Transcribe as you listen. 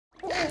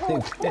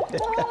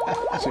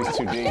She's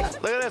too deep.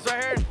 Look at this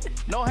right here.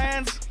 No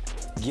hands.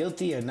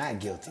 Guilty or not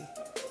guilty?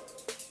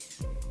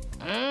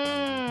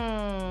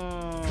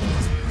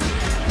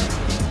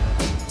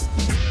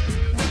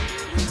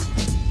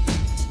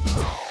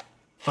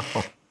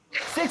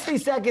 60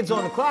 seconds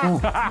on the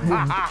clock.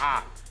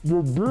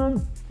 The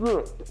big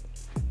flip.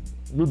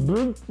 The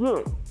big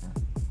flip.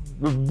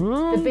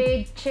 The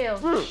big chill.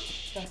 The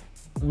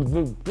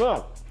big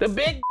flip. The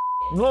big.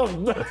 No,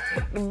 The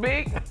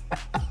big.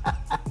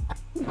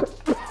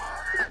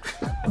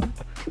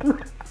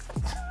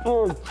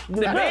 The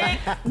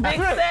big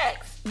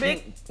sex.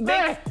 Big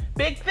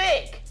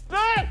thick.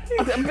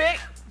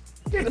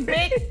 The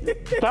big.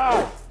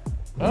 stop.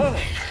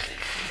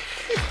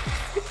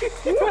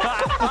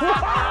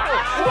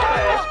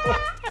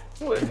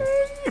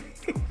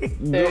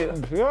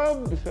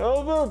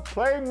 Silver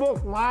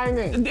playbook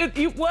lining.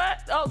 You what?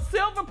 Oh,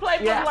 silver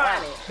playbook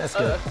lining. That's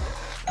good.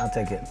 I'll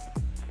take it.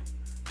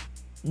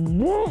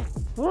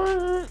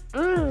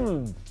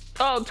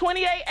 Oh,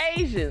 28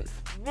 Asians.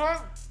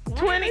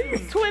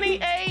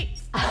 28.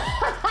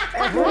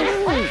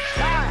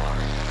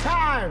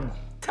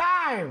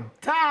 Time.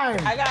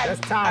 I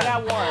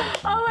got one.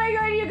 Oh my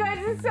God, you guys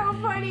are so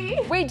funny.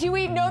 Wait, do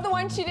we know the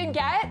one she didn't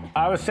get?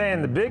 I was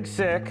saying the Big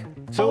Sick,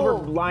 Silver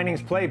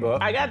Linings Playbook,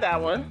 I got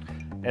that one.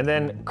 and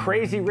then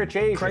Crazy Rich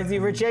Asians. Crazy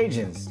Rich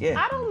Asians.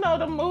 Yeah. I don't know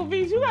the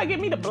movies. You gotta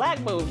give me the black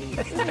movies.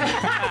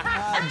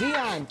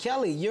 Dion,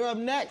 Kelly, you're up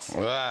next.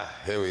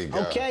 Here we go.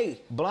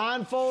 Okay,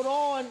 blindfold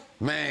on.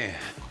 Man.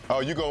 Oh,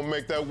 you gonna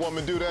make that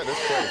woman do that?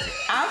 That's crazy.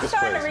 I'm That's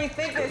starting crazy.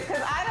 to rethink this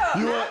because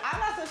I'm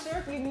not so sure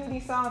if you knew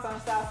these songs on the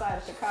south side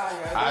of Chicago.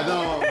 I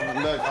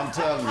don't. Look, I'm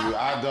telling you,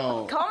 I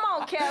don't. Come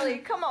on, Kelly.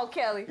 Come on,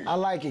 Kelly. I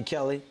like it,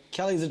 Kelly.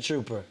 Kelly's a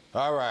trooper.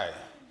 All right.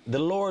 The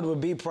Lord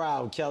would be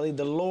proud, Kelly.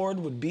 The Lord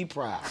would be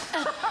proud.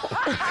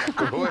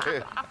 Go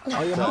ahead.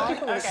 On your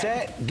mark,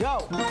 set,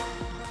 go.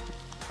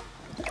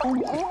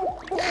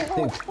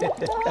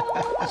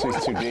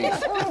 She's too deep.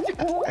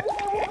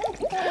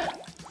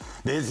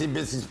 Busy,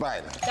 busy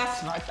spider.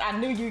 That's nice. I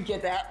knew you'd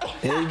get that.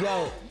 There you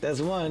go.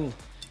 That's one.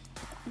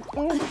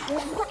 Do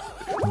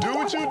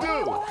what you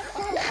do.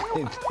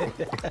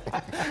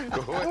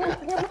 Go ahead.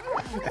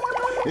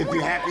 If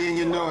you're happy and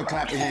you know it,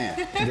 clap your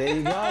hand. There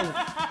you go.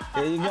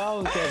 There you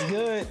go. That's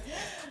good.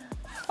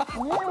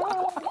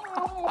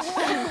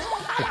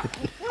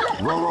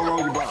 Roll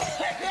your boat.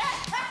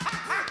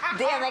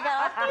 Damn, they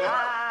got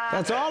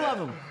That's all of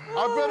them.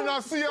 I better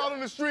not see y'all in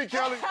the street,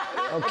 Kelly.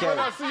 I better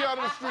not see y'all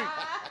in the street.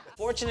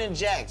 Fortune and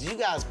Jax, you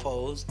guys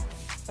pose.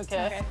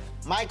 Okay.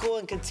 Michael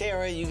and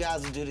Katera, you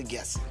guys will do the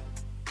guessing.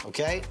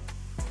 Okay?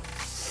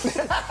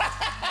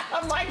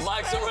 Mike's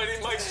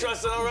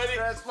stressing already.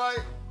 That's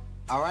Mike.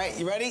 All right,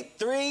 you ready?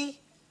 3,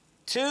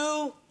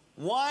 2,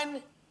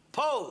 1,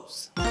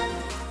 pose.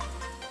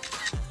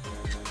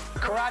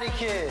 Karate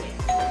Kid.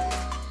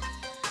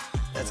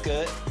 That's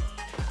good.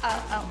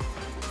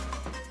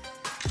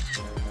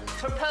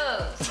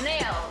 Propose.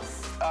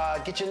 Nails.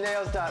 Get your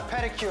nails done.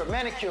 Pedicure,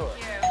 manicure.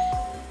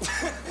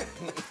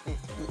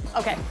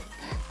 Okay.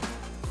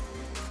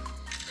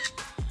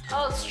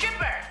 Oh,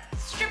 stripper.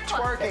 Strip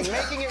club. Twerking,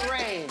 making it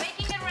rain.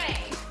 Making it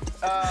rain.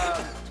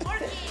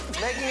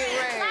 Twerking. Making it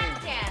rain.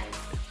 Lap dance.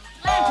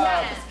 Lap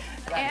dance.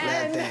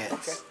 Lap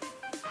dance.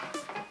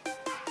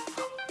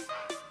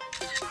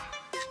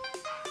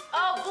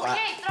 Oh,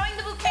 bouquet. Throwing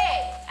the bouquet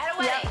at a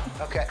wedding.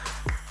 Okay.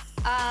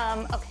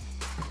 Okay.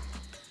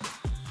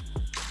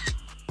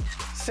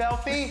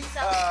 Selfie.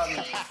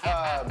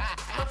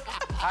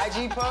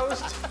 IG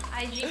post.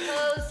 IG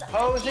pose.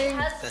 Posing.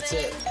 Husband. That's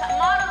it.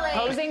 Modeling.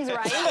 Posing's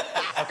right.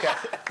 Okay.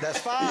 That's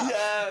 5.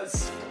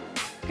 Yes.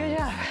 Good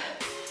job.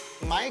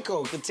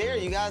 Michael,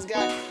 Katera, you guys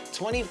got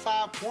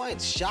 25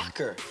 points.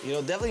 Shocker. You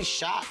know, definitely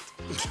shocked.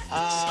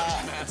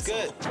 That's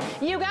good.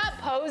 You got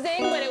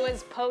posing, but it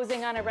was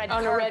posing on a red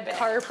carpet. On a red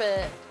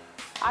carpet.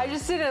 I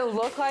just didn't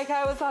look like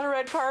I was on a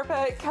red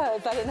carpet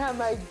because I didn't have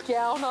my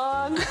gown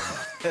on.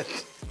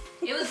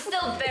 It was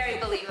still very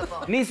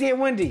believable. Niecy and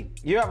Wendy,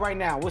 you're up right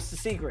now. What's the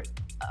secret?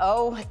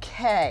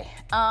 Okay.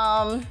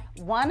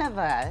 One of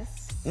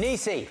us.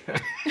 Niecy.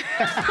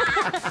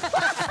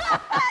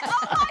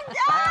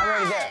 I'm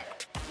already there.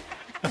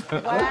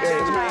 Don't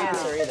change my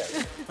answer either.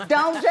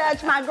 Don't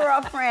judge my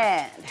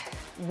girlfriend.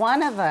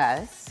 One of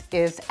us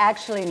is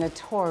actually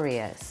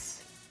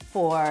notorious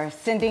for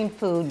sending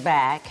food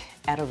back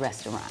at a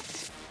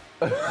restaurant.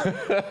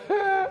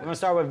 We're gonna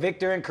start with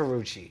Victor and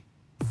Carucci.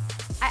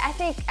 I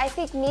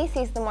think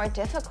Niecy's the more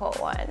difficult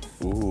one.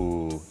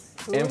 Ooh.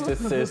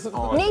 Emphasis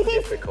on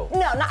Niecy's difficult. No,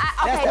 not okay.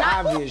 That's the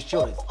not obvious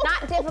choice.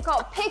 Not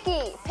difficult.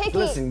 Picky.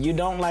 Listen, you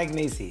don't like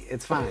Niecy.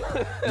 It's fine.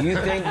 You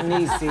think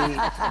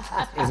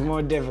Niecy is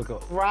more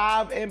difficult.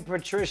 Rob and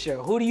Patricia,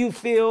 who do you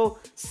feel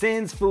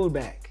sends food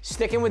back?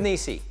 Sticking with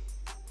Niecy.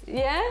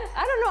 Yeah?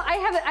 I don't know.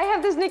 I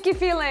have this Nikki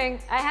feeling.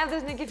 I have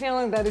this Nikki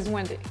feeling that is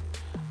Wendy.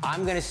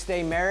 I'm gonna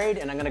stay married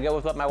and I'm gonna go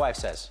with what my wife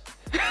says.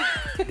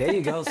 There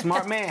you go.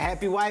 Smart man.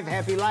 Happy wife,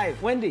 happy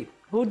life. Wendy,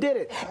 who did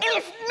it?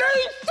 It's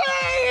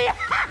Niecy!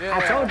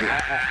 I told you.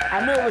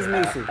 I knew it was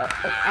Niecy.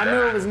 I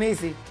knew it was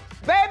Niecy.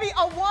 Baby,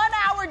 a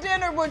 1-hour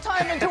dinner will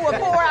turn into a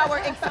 4-hour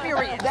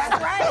experience.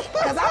 That's right,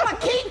 because I'm going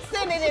to keep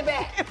sending it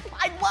back.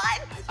 Like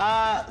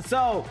what?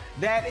 So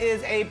that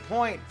is a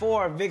point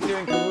for Victor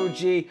and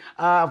Karuchi.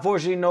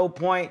 Unfortunately, no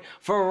point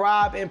for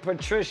Rob and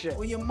Patricia.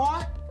 Will you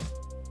mark?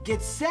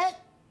 Get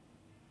set,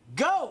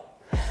 go.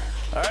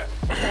 All right.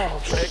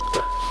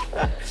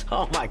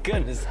 Oh my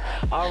goodness.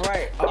 All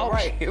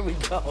right, here we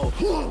go.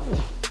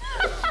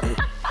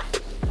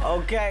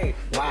 Okay,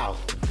 wow.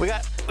 We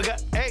got,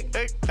 hey.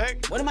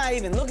 What am I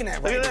even looking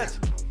at right now? Look at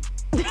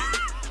this.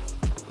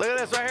 Look at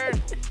this right here.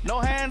 No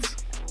hands.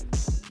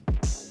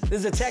 This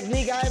is a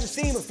technique I haven't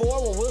seen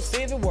before. Well, we'll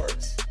see if it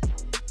works.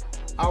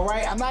 All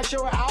right, I'm not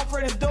sure what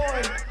Alfred is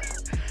doing.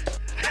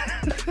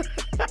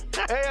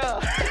 Hey,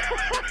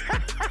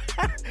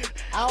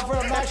 Alfred,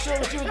 I'm not sure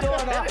what you're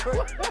doing,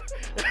 Alfred.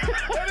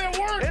 It didn't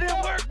work. It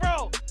didn't work,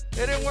 bro.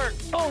 It didn't work.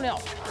 Oh, no.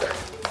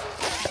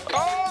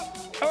 Oh.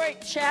 All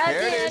right, Chad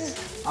There it in.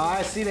 is. Oh,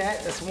 I see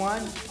that. That's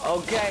one.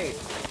 Okay.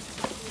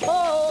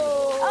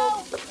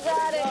 Oh,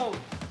 got it. So,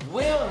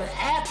 Will and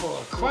Apple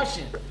are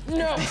crushing.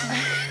 No.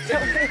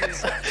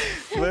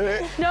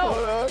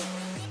 No.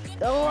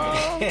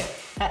 Oh.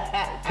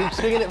 Keep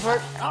swinging it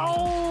first.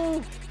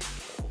 Oh.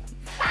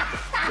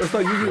 That's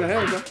like using a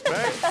hand,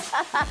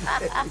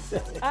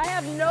 I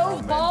have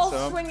no ball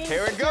swinging.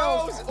 Here it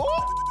goes.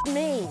 Ooh.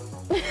 Me.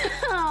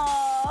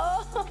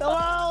 Oh.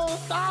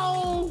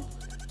 Oh.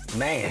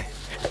 Man.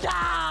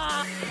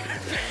 Ah.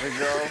 There we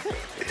go.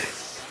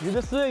 Do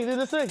the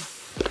thing.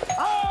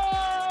 Oh.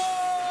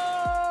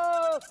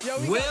 Yo,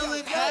 Will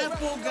and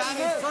Apple got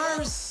it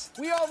first.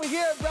 We over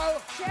here,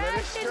 bro.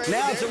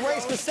 Now it's a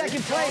race for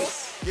second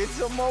place. Get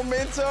some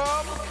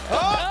momentum.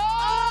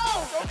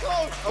 Oh! So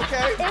close.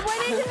 Okay. It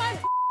went into my.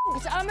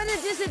 I'm at a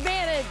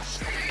disadvantage.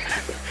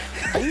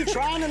 Are you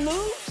trying to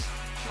lose?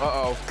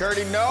 Uh-oh.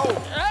 Gertie, no.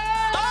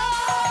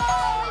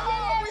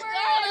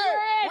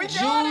 We got it.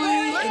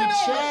 Julie and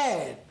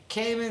Chad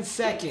came in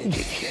second.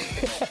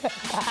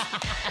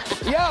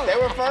 Yo. They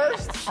were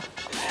first?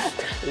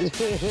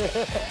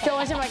 So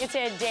one time I could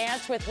say a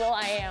dance with Will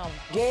I Am.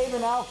 Gabe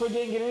and Alfred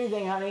didn't get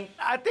anything, honey.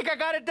 I think I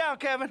got it down,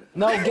 Kevin.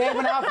 No, Gabe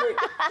and Alfred.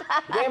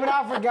 Gabe and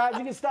Alfred, guys,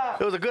 you can stop.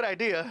 It was a good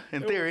idea,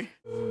 in theory.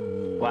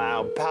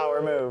 Wow,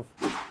 power move.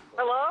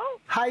 Hello?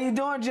 How you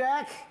doing,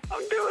 Jack?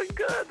 I'm doing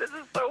good. This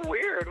is so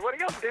weird. What are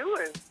y'all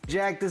doing?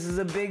 Jack, this is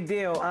a big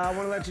deal. I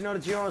want to let you know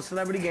that you're on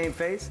Celebrity Game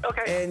Face.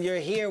 Okay. And you're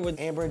here with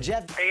Amber and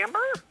Jeff. Amber?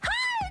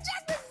 Hi,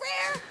 Jack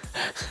McBrayer.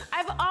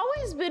 I've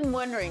always been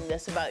wondering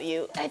this about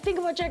you. I think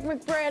about Jack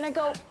McBrayer and I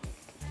go,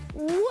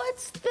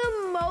 what's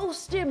the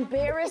most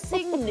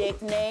embarrassing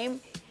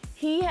nickname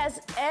he has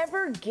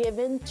ever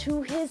given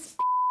to his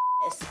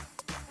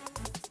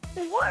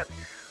What?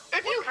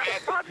 If you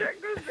had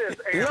project is this,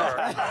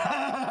 Amber?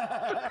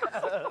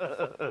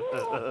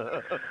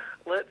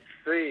 Let's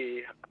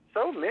see.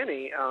 So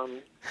many.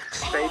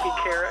 Baby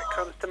carrot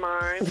comes to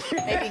mind.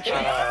 Baby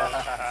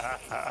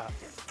carrot.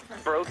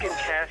 Broken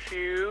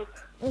cashew.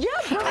 Yeah,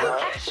 broken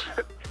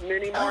cashew.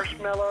 Mini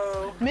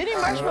marshmallow. Mini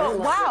marshmallow.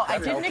 Wow, I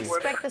didn't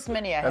expect this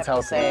many, I have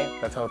to say.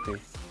 That's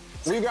healthy.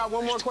 We got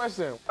one more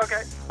question.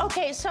 Okay.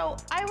 Okay, so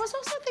I was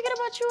also thinking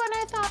about you and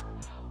I thought,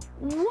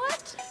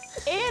 what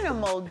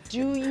animal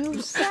do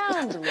you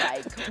sound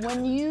like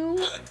when you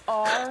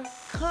are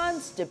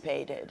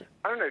constipated?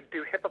 I don't know.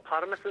 Do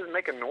hippopotamuses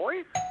make a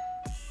noise?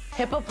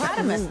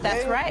 Hippopotamus,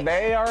 that's right.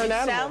 They are an You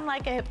animal. sound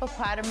like a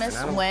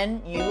hippopotamus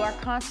when you are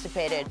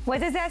constipated.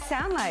 What does that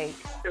sound like?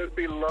 It would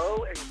be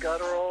low and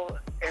guttural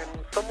and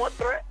somewhat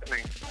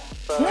threatening.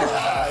 So,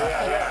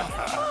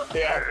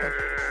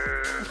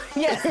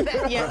 Yes,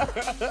 yeah.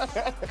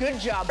 Good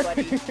job,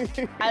 buddy.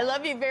 I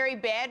love you very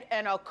bad,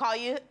 and I'll call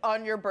you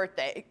on your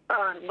birthday.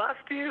 Must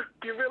you?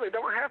 You really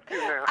don't have to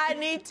now. I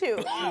need to.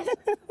 Bye,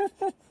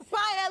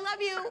 I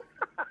love you.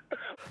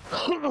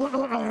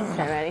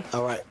 Okay, ready?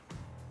 All right.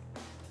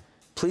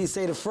 Please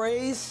say the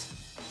phrase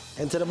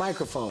into the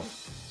microphone.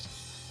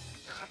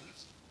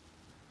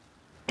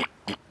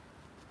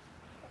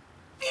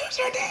 Here's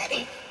your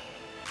daddy.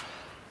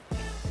 I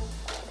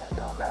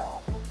don't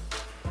know.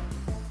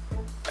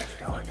 I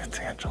feel like it's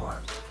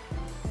Angela.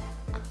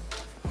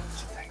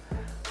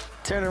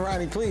 Turn it,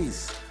 Ronnie,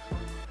 please.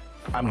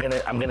 I'm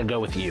gonna go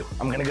with you.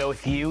 I'm gonna go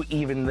with you,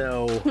 even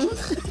though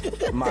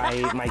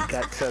my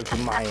gut says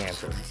my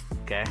answer.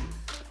 Okay.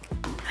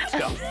 Let's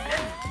go.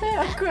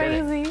 That's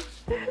crazy.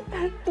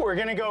 We're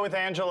gonna go with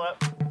Angela.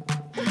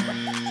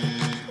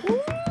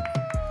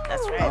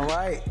 That's right. All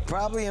right.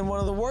 Probably in one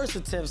of the worst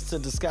attempts to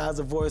disguise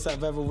a voice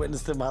I've ever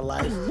witnessed in my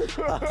life.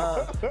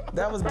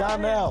 That was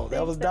Donnell.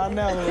 That was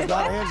Donnell. It was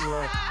not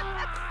Angela.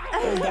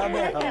 It was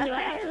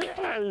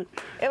Donnell.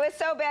 It was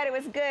so bad, it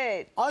was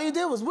good. All you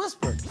did was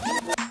whisper.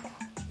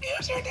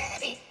 Here's your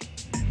daddy.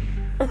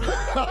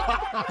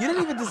 You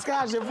didn't even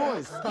disguise your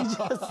voice.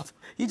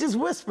 You just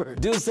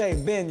whispered. Do say,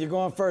 Ben, you're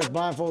going first.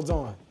 Blindfolds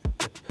on.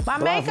 My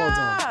Blindfolds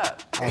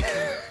makeup. on.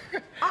 Okay.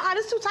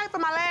 This is too tight for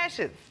my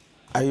lashes.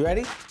 Are you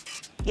ready?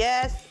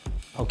 Yes.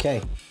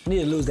 Okay. You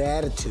need to lose the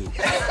attitude.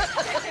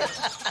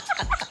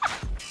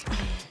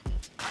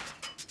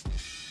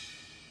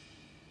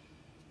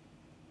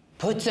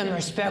 Put some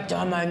respect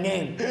on my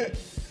name. Okay,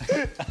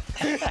 what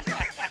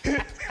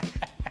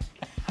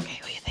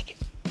do you think?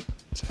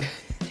 I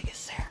think it's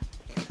Sarah.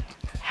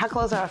 How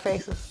close are our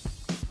faces?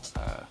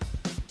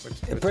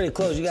 They're pretty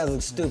close. You guys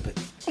look stupid.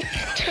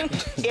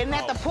 Isn't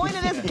that the point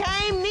of this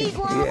game,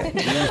 Negro?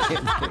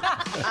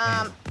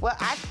 Yeah. Well,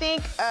 I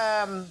think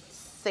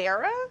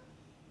Sarah.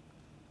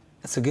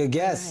 That's a good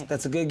guess. Right.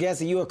 That's a good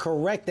guess. And you are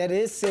correct. That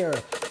is Sarah.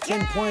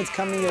 10 points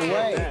coming your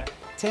way.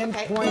 10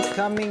 points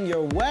coming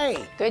your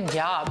way. Good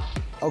job.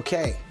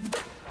 Okay.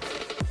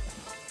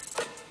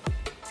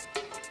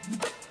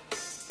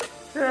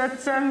 Put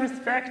some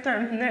respect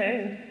on the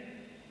name.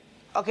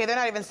 Okay, they're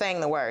not even saying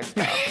the words.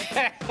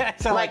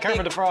 Sound like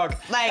Kermit the Frog.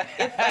 Like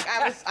it's like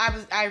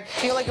I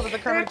feel like it was a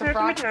Kermit the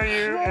Frog. Let me tell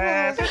you,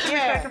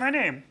 respect my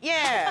name.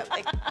 Yeah.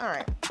 Like, all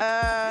right.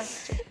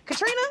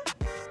 Katrina.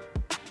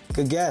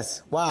 Good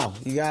guess. Wow,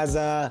 you guys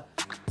got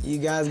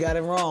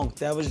it wrong.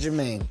 That was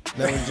Jermaine.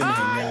 That was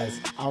Jermaine, guys.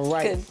 All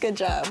right. Good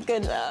job.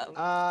 Good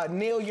job.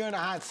 Neil, you're in the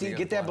hot seat.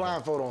 Get that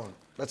blindfold on.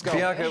 Let's go.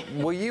 Bianca,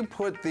 will you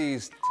put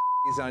these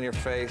on your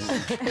face?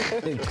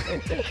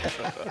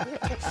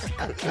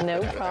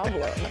 No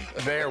problem.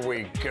 There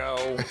we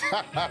go.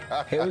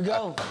 Here we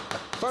go.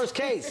 First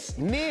case.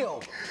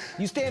 Neil,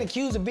 you stand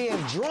accused of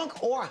being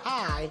drunk or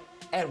high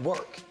at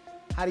work.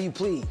 How do you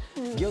plead?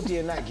 Guilty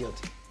or not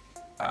guilty?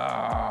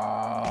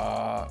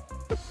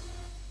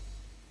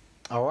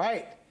 All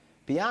right.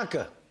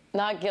 Bianca.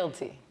 Not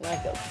guilty.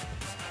 Not guilty.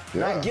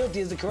 Yeah. Not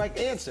guilty is the correct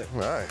answer.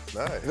 Nice.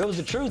 If it was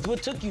the truth,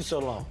 what took you so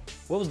long?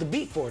 What was the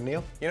beat for,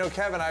 Neil? You know,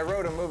 Kevin, I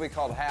wrote a movie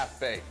called Half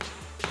Baked.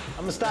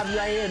 I'm gonna stop you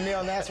right here,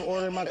 Neil, and ask for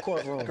order in my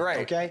courtroom. Great.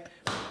 Okay?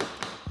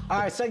 All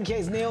right, second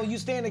case, Neil. You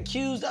stand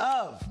accused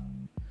of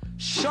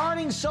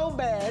sharding so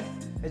bad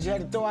that you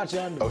had to throw out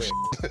your underwear.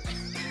 Oh,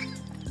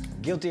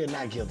 Guilty or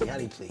not guilty? How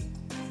do you plead?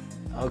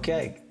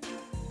 Okay.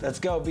 Let's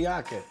go,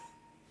 Bianca.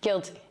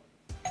 Guilty.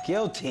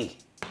 Guilty.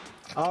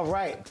 All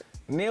right.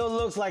 Neil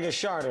looks like a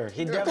sharder.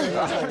 He definitely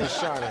looks like a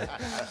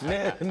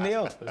sharder.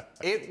 Neil.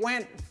 It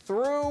went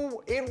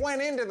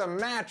into the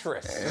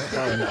mattress.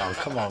 Oh, no,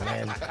 come on,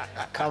 man.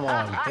 Come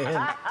on,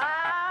 man.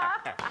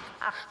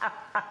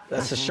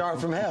 That's a shark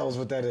from hell is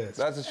what that is.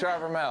 That's a shark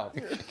from hell.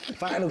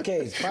 Final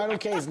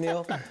case,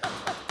 Neil.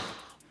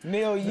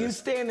 Neil, you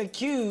stand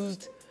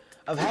accused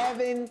of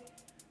having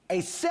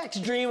a sex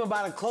dream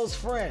about a close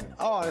friend.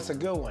 Oh, that's a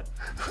good one.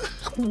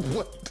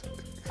 What?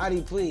 How do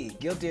you plead?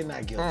 Guilty or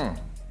not guilty?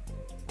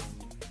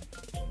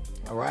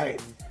 All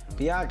right.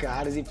 Bianca,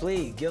 how does he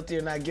plead? Guilty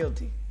or not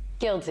guilty?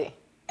 Guilty.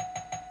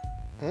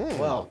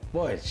 Well,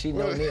 boy, she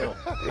know Neil.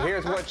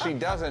 Here's what she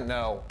doesn't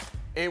know.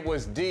 It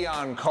was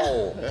Dion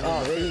Cole.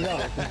 Oh, there you go.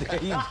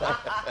 There you go.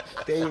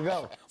 There you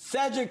go.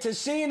 Cedric,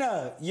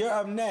 Tashina, you're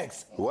up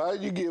next. Why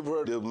did you give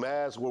her the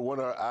mask with one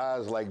of her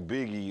eyes like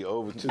Biggie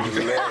over to the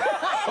left?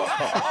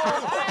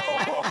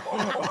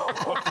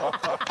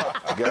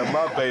 Got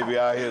my baby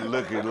out here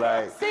looking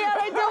like. See how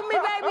they do me,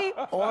 baby?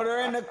 Order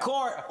in the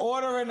court.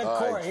 Order in the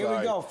court. Right, Here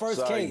we go.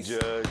 First case.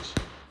 Judge.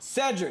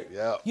 Cedric,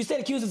 you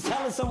stand accused of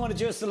telling someone that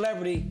you're a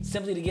celebrity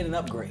simply to get an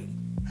upgrade.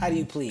 How do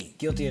you plead?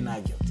 Guilty or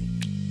not guilty?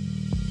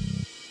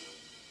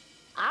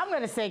 I'm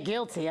gonna say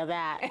guilty of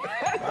that.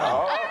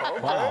 Oh,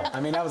 okay. Wow. I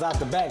mean, that was off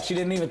the back. She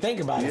didn't even think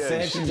about it.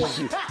 Yeah, She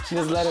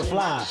just let it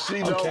fly. She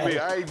know me.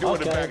 I ain't doing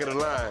the back of the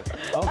line.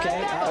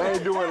 Okay. I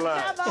ain't doing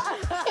line.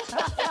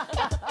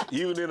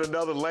 Even in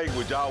another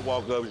language, I'll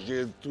walk up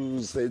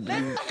and say,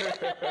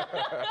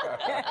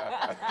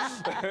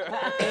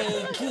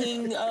 A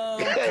king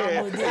of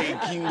comedy. A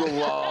king of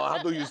how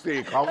do you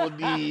say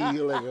comedy?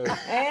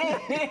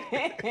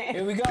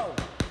 Here we go.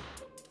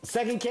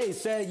 Second case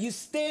said you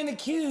stand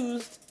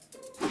accused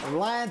of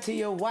lying to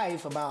your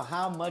wife about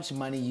how much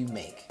money you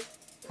make.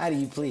 How do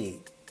you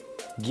plead?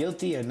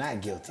 Guilty or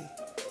not guilty?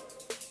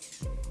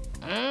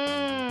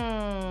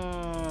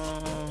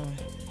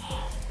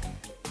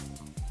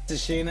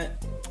 Tashina?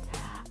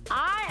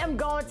 I am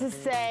going to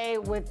say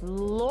with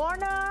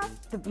Lorna,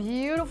 the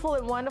beautiful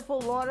and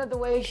wonderful Lorna, the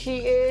way she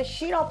is,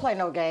 she don't play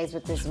no games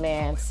with this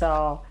man,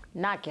 so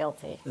not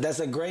guilty.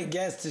 That's a great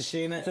guess,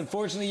 Tashina.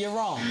 Unfortunately, you're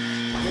wrong.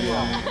 You're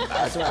wrong.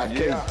 That's right. I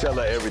can't tell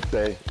her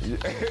everything.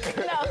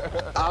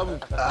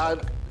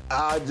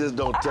 I just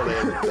don't tell her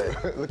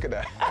everything. Look at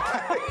that.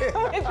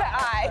 With the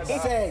eye. I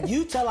said,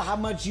 you tell her how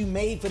much you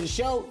made for the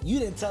show. You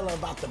didn't tell her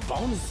about the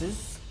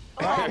bonuses.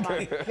 Oh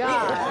my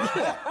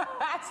God.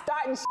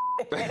 Starting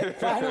shit.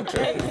 Final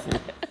case.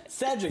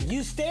 Cedric,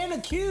 you stand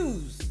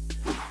accused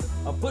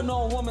of putting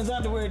on a woman's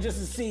underwear just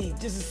to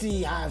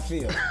see how I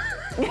feel.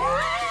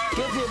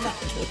 Guilty or not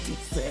guilty,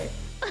 Ced?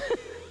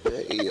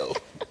 Damn.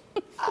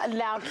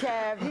 Now,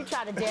 Kev, you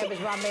try to damage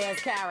my man's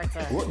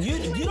character. Well, you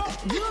don't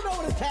know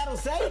what his paddle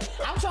say.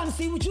 I'm trying to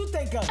see what you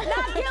think of it.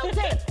 Not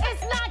guilty.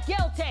 It's not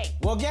guilty.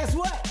 Well, guess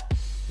what?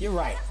 You're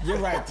right. You're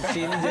right,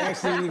 Tashina. You're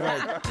actually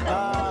right.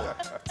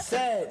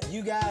 Ced,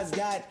 you guys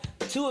got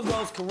 2 of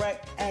those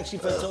correct, actually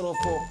for a total of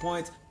 4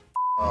 points.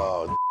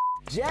 Oh,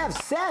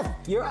 Jeff, Seth,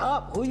 you're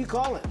up. Who you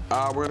calling?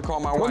 We're gonna call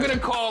my wife. We're gonna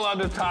call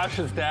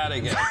Natasha's dad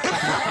again.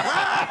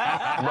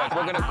 but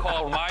we're gonna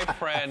call my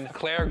friend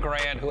Claire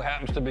Grant, who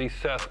happens to be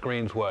Seth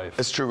Green's wife.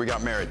 It's true, we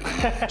got married.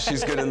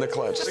 She's good in the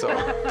clutch, so.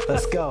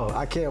 Let's go.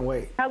 I can't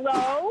wait.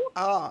 Hello?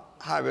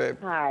 Hi, babe.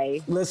 Hi.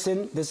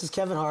 Listen, this is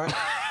Kevin Hart.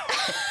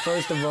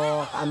 First of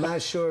all, I'm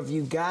not sure if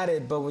you got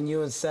it, but when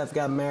you and Seth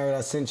got married,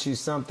 I sent you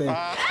something. Your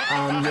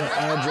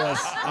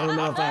address. I don't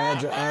know if I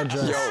had your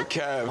address. Yo,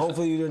 Kev.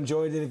 Hopefully you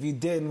enjoyed it. If you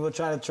didn't, we'll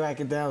try to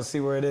track it down and see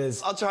where it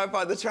is. I'll try to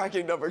find the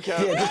tracking number,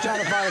 Kev. Yeah, just try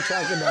to find the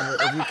tracking number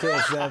if you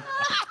could, Seth.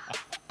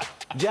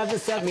 Jeff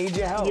and Seth need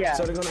your help,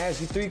 so they're gonna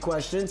ask you 3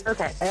 questions.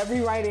 Okay.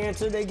 Every right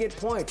answer, they get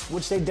points,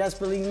 which they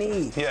desperately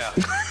need. Yeah.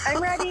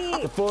 I'm ready.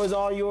 The floor is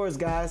all yours,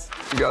 guys.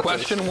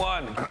 Question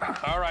 1.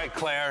 All right,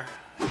 Claire.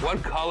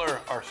 What color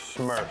are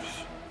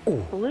Smurfs?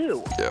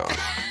 Blue. Yeah.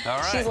 All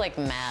right. She's like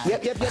mad.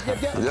 Yep.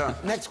 Yeah.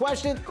 Next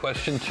question.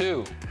 Question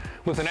 2.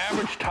 With an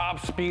average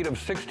top speed of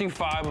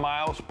 65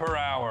 miles per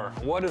hour,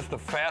 what is the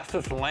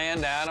fastest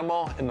land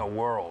animal in the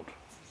world?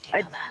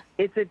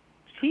 It's a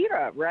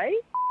cheetah, right?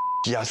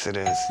 Yes, it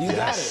is. You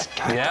got it.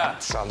 Yeah.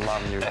 I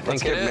love you. Let's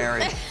think get it is.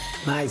 married.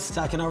 Nice.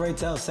 I can already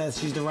tell Seth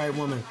she's the right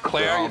woman.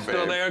 Claire, Oh, you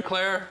still babe. there,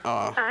 Claire?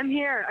 I'm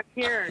here.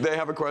 They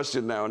have a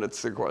question now, and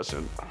it's the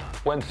question.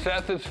 When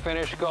Seth is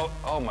finished, go.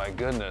 Oh my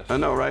goodness. I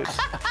know, right?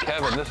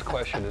 Kevin, this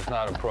question is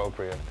not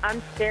appropriate. I'm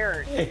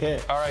scared.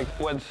 All right,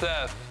 when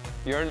Seth,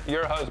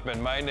 your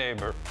husband, my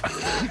neighbor,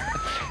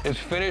 is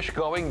finished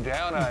going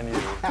down on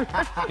you,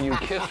 do you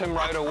kiss him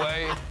right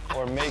away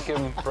or make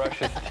him brush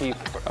his teeth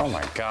first? Oh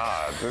my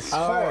God, this is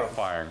All right.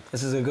 horrifying.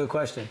 This is a good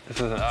question.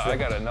 I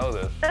gotta know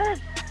this.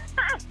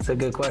 It's a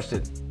good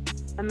question.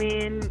 I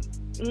mean,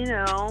 you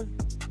know.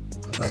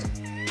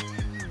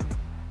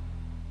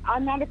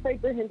 I'm not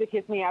afraid for him to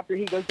kiss me after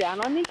he goes down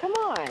on me. Come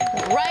on.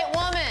 Right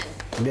woman.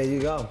 There you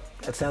go.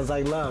 That sounds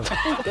like love.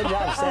 Good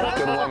job, Seth.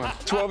 Good woman.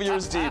 12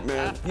 years deep,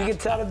 man. You can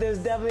tell that there's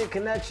definitely a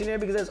connection there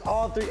because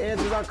all 3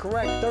 answers are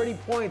correct. 30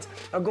 points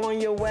are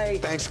going your way.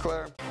 Thanks,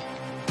 Claire.